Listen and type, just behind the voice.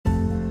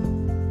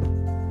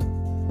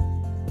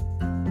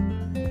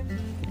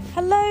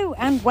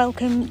Hello and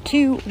welcome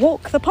to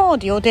Walk the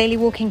Pod, your daily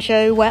walking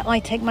show where I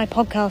take my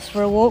podcast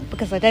for a walk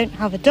because I don't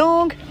have a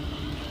dog.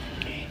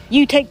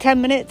 You take 10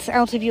 minutes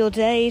out of your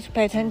day to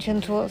pay attention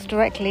to what's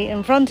directly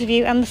in front of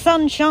you, and the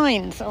sun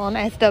shines on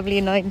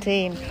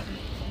SW19.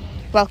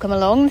 Welcome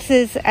along. This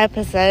is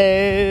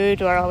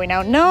episode, where are we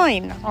now?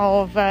 9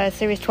 of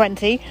Series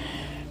 20.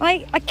 I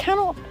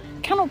cannot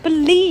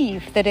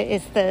believe that it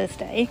is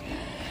Thursday.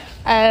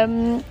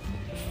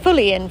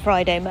 Fully in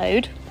Friday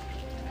mode.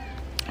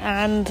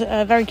 And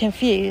very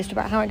confused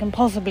about how it can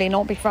possibly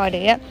not be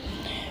Friday yet.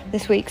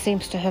 This week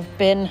seems to have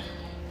been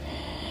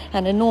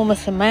an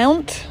enormous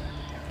amount.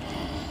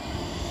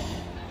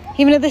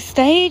 Even at this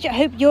stage, I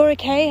hope you're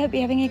okay. I hope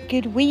you're having a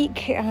good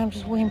week. I'm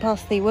just walking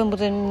past the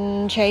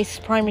Wimbledon Chase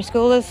Primary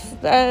School as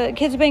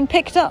kids are being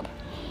picked up,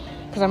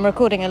 because I'm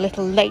recording a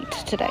little late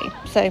today.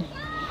 So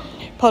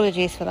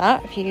apologies for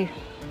that. If you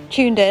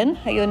tuned in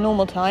at your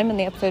normal time and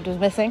the episode was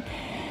missing,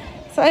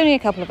 it's only a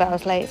couple of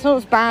hours late. It's not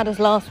as bad as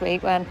last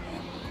week when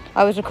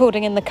I was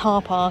recording in the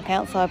car park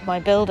outside my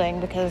building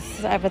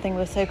because everything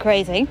was so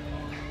crazy.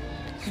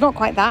 It's not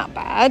quite that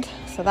bad,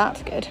 so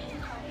that's good.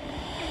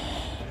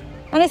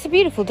 And it's a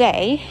beautiful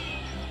day.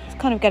 It's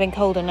kind of getting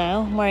colder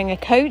now. I'm wearing a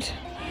coat,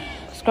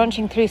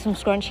 scrunching through some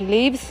scrunchy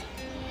leaves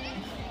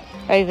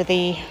over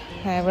the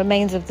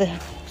remains of the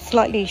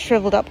slightly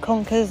shriveled up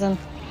conkers and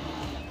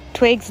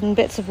twigs and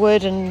bits of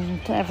wood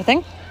and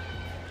everything.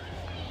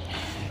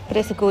 But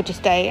it's a gorgeous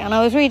day, and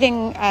I was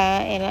reading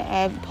in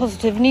a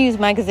Positive News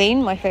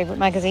magazine, my favourite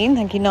magazine,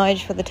 thank you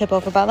Nige for the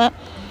tip-off about that,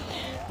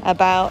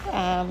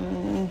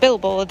 about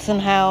billboards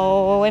and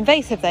how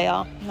invasive they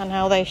are and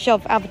how they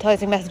shove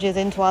advertising messages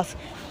into us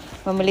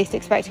when we're least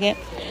expecting it.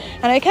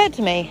 And it occurred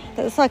to me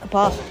that the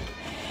Psychopath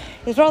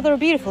is rather a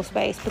beautiful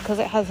space because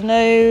it has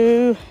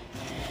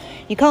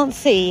you can't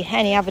see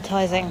any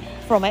advertising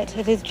from it.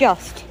 It is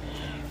just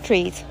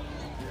trees,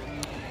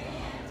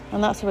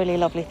 and that's a really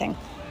lovely thing.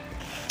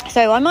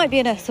 So I might be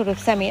in a sort of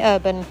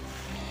semi-urban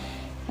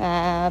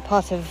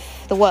part of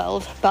the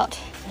world, but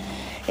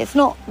it's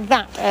not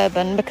that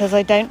urban because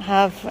I don't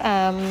have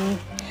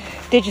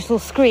digital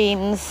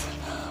screens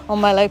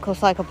on my local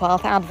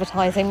Psychopath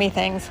advertising me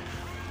things.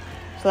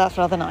 So that's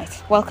rather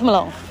nice. Welcome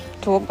along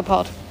to Walk the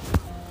Pod.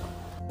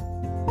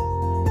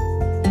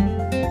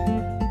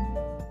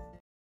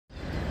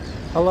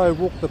 Hello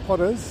Walk the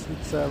Podders,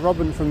 it's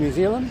Robin from New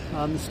Zealand.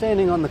 I'm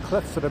standing on the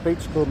cliffs at a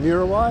beach called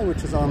Muriwai,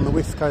 which is on the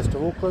west coast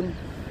of Auckland,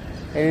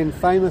 and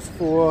famous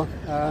for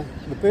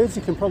the birds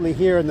you can probably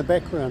hear in the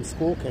background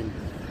squawking.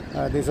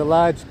 There's a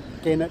large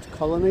gannet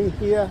colony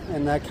here,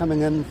 and they're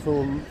coming in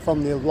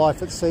from their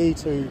life at sea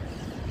to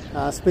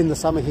spend the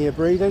summer here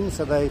breeding,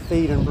 so they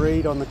feed and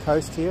breed on the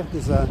coast here.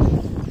 There's a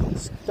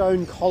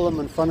stone column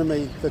in front of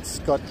me that's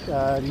got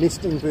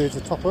nesting birds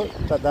atop it,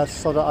 but they've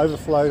sort of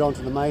overflowed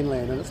onto the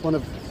mainland, and it's one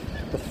of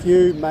the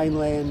few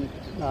mainland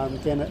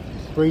gannet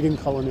breeding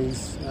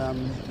colonies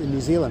in New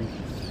Zealand,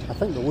 I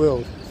think the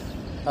world.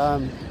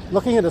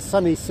 Looking at a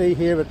sunny sea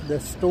here, but the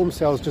storm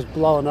cell's just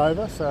blowing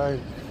over, so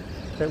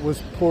it was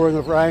pouring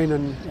with rain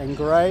and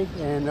grey,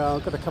 and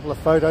I've got a couple of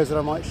photos that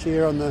I might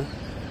share on the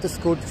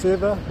Discord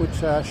server which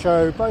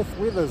show both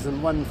weathers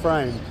in one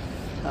frame.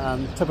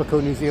 Typical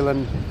New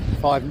Zealand,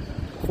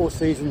 4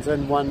 seasons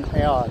in 1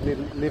 hour,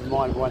 never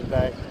mind 1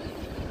 day.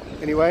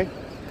 Anyway,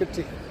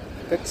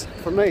 that's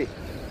from me.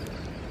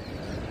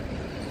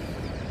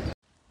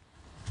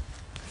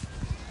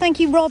 Thank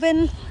you,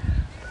 Robin.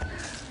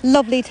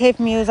 Lovely to hear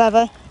from you as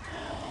ever.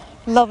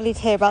 Lovely to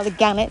hear about the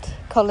gannet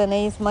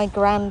colonies. My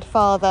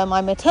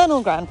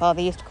maternal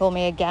grandfather used to call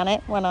me a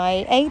gannet when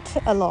I ate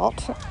a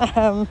lot.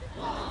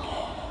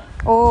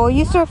 Or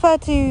used to refer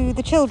to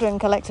the children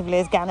collectively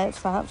as gannets,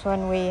 perhaps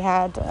when we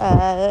had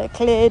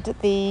cleared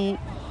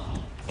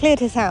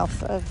his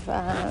house of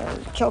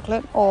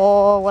chocolate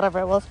or whatever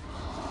it was.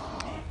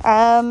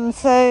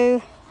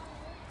 So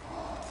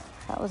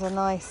that was a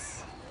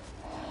nice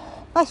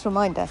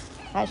reminder,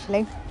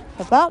 actually,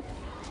 of that.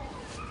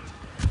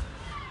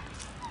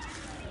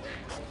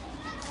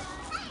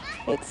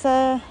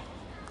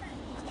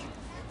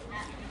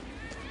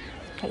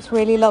 It's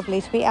really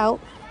lovely to be out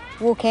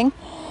walking,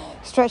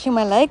 stretching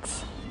my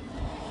legs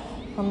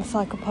on the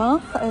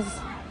Psychopath as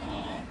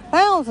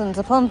thousands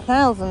upon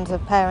thousands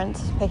of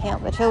parents picking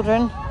up their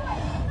children,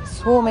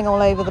 swarming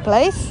all over the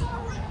place.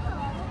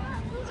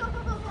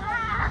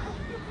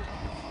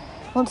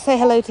 I want to say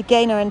hello to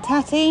Gaynor and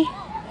Tatty,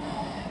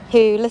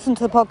 who listen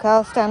to the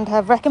podcast and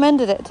have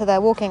recommended it to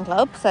their walking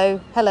club,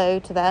 so hello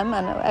to them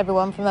and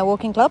everyone from their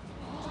walking club.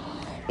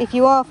 If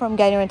you are from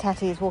Gaynor and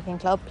Tatty's walking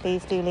club,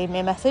 please do leave me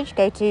a message.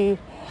 Go to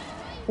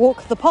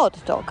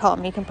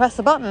walkthepod.com. You can press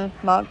the button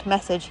marked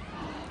message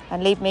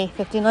and leave me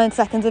 59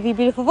 seconds of your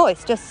beautiful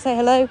voice just to say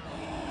hello.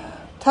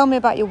 Tell me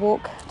about your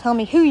walk. Tell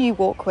me who you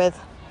walk with,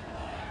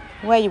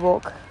 where you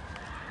walk,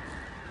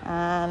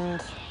 and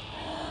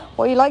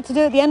what you like to do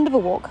at the end of a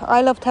walk.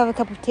 I love to have a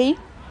cup of tea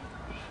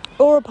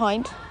or a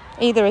pint.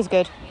 Either is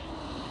good.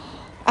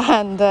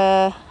 And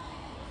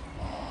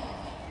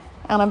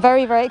I'm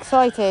very, very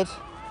excited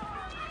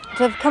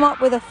to have come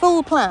up with a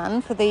full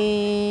plan for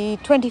the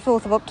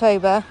 24th of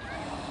October,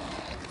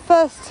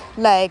 first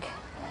leg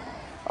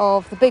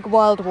of the big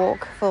wild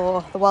walk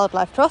for the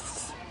Wildlife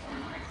Trusts,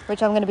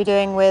 which I'm going to be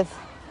doing with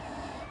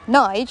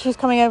Nige, who's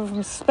coming over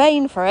from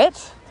Spain for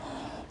it.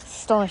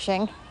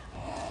 Astonishing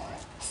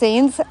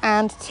scenes.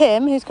 And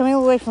Tim, who's coming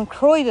all the way from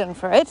Croydon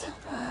for it.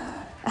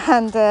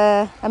 And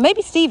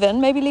maybe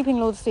Stephen, maybe Leaping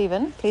Lord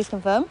Stephen, please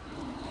confirm.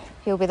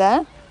 He'll be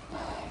there.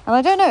 And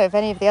I don't know if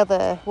any of the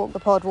other Walk the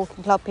Pod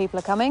Walking Club people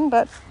are coming,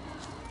 but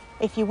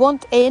if you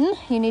want in,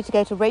 you need to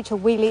go to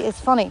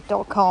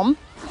rachelwheelyisfunny.com.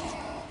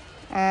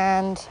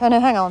 And, oh no,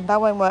 hang on, that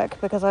won't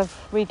work because I've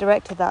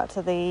redirected that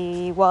to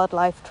the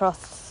Wildlife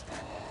Trust's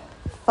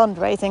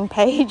fundraising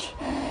page.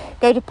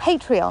 Go to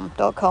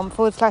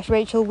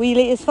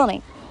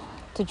patreon.com/rachelwheelyisfunny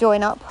to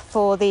join up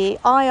for the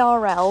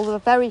IRL, the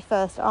very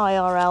first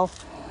IRL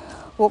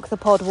Walk the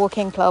Pod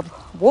Walking Club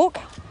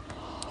walk.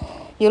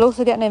 You'll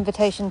also get an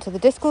invitation to the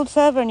Discord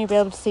server and you'll be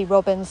able to see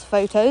Robin's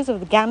photos of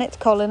the gannet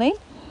colony.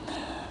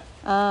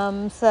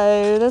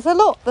 So there's a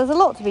lot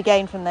to be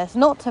gained from this,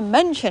 not to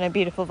mention a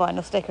beautiful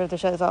vinyl sticker of the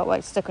show's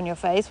artwork stuck on your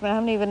face.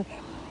 I mean, I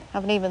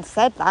haven't even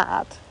said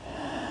that.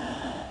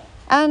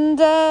 And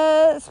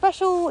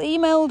special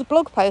emailed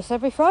blog posts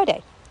every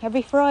Friday. In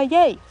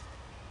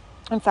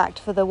fact,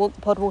 for the Walk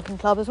the Pod Walking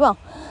Club as well.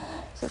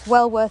 So it's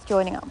well worth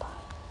joining up.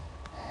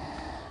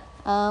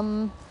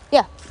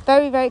 Yeah,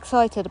 very, very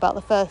excited about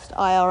the first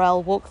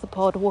IRL Walk the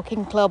Pod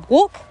Walking Club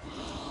walk,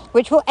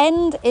 which will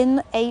end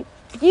in a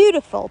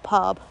beautiful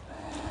pub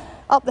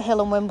up the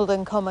hill on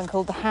Wimbledon Common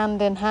called the Hand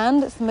in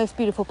Hand. It's the most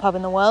beautiful pub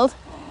in the world.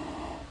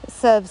 It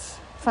serves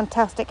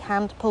fantastic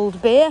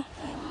hand-pulled beer.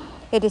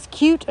 It is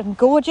cute and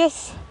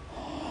gorgeous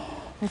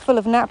and full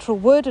of natural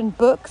wood and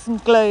books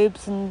and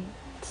globes and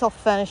soft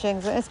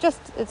furnishings. It's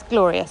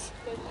glorious.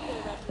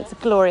 It's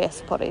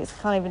glorious, potties.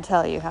 Can't even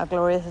tell you how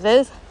glorious it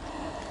is.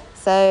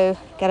 So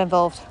get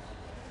involved.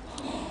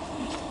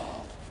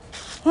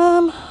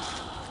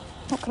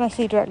 What can I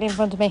see directly in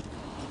front of me?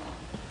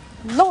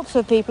 Lots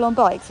of people on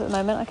bikes at the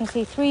moment. I can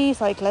see 3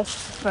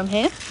 cyclists from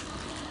here.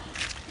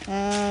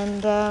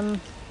 And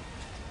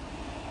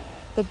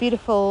the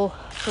beautiful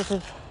sort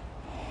of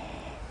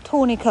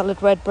tawny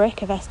coloured red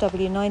brick of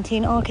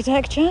SW19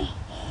 architecture.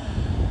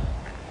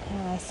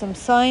 Some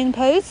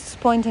signposts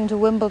pointing to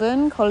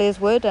Wimbledon,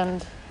 Colliers Wood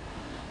and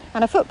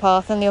a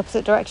footpath in the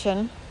opposite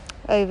direction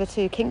over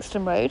to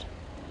Kingston Road.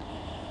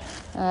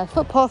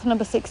 Footpath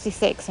number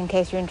 66 in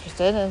case you're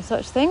interested in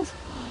such things.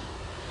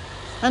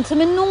 And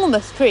some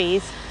enormous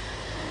trees,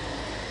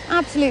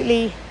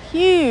 absolutely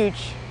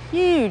huge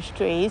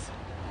trees,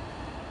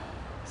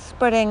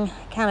 spreading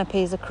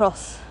canopies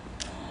across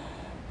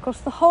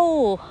the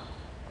whole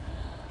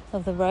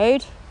of the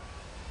road.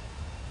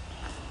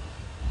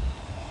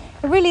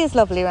 It really is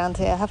lovely around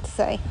here, I have to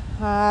say.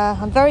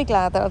 I'm very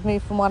glad that I've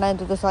moved from one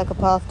end of the cycle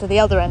path to the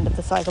other end of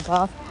the cycle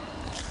path,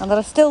 and that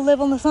I still live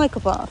on the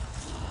cycle path.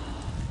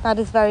 That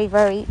is very,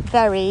 very,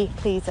 very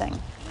pleasing,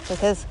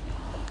 because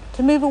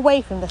to move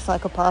away from the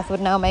cycle path would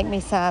now make me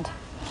sad.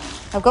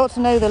 I've got to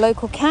know the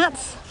local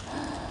cats.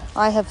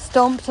 I have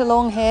stomped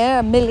along here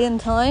a million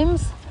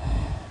times.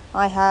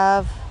 I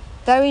have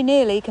very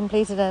nearly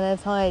completed an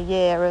entire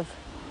year of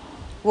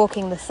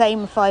walking the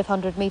same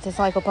 500 metre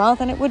cycle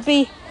path, and it would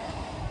be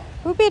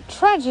a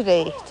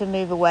tragedy to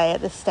move away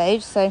at this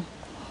stage, so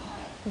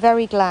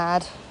very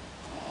glad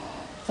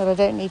that I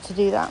don't need to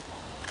do that.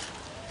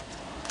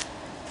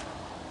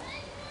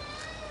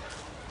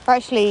 I've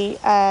actually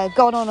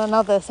gone on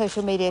another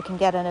social media can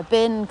get in a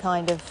bin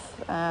kind of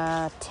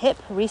tip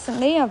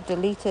recently. I've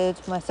deleted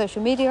my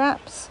social media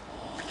apps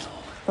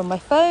from my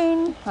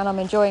phone and I'm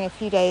enjoying a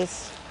few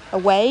days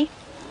away.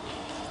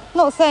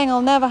 Not saying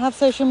I'll never have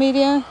social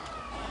media.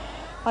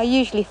 I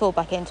usually fall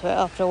back into it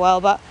after a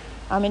while, but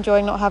I'm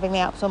enjoying not having the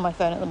apps on my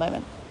phone at the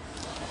moment.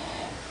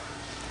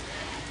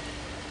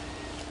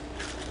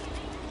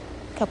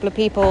 A couple of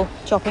people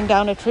chopping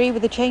down a tree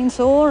with a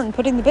chainsaw and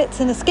putting the bits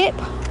in a skip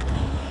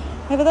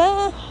over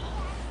there.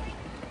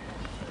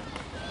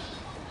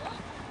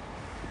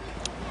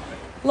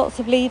 Lots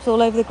of leaves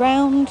all over the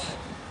ground.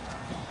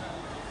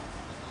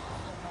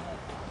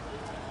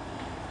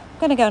 I'm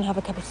going to go and have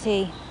a cup of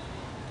tea.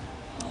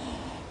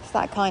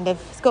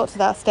 It's got to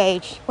that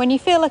stage when you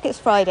feel like it's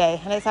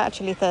Friday and it's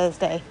actually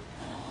Thursday.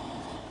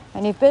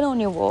 And you've been on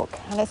your walk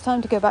and it's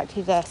time to go back to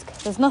your desk.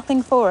 There's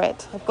nothing for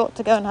it. I've got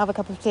to go and have a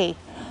cup of tea.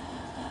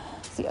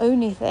 It's the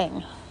only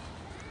thing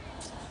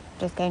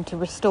just going to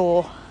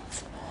restore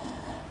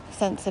a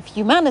sense of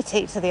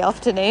humanity to the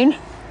afternoon.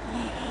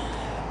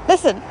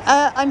 Listen,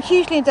 I'm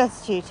hugely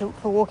indebted to you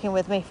for walking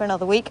with me for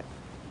another week.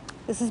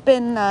 This has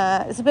been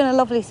a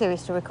lovely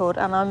series to record,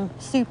 and I'm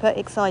super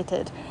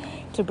excited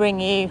to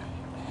bring you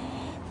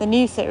the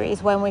new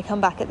series when we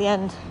come back at the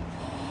end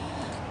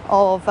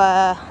of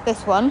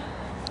this one,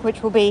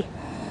 which will be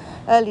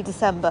early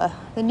December.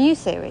 The new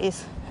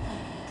series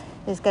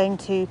is going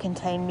to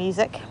contain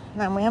music,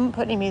 and we haven't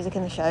put any music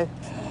in the show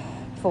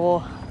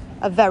for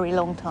a very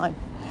long time.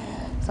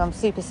 So I'm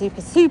super,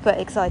 super, super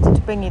excited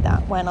to bring you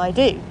that when I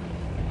do.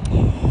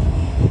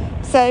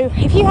 So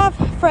if you have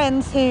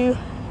friends who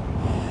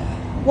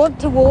want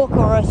to walk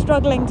or are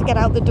struggling to get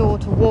out the door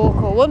to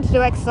walk or want to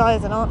do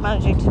exercise and aren't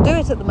managing to do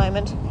it at the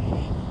moment,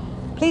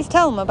 please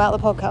tell them about the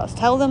podcast.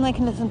 Tell them they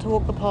can listen to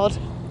Walk the Pod.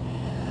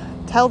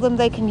 Tell them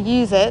they can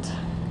use it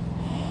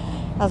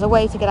as a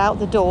way to get out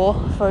the door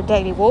for a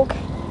daily walk.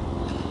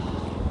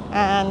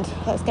 And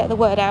let's get the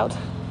word out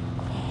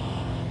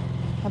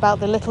about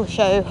the little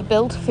show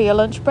built for your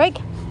lunch break.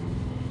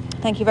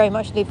 Thank you very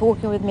much indeed for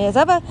walking with me as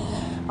ever.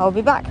 I'll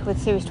be back with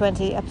Series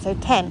 20,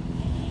 Episode 10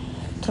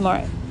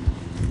 tomorrow.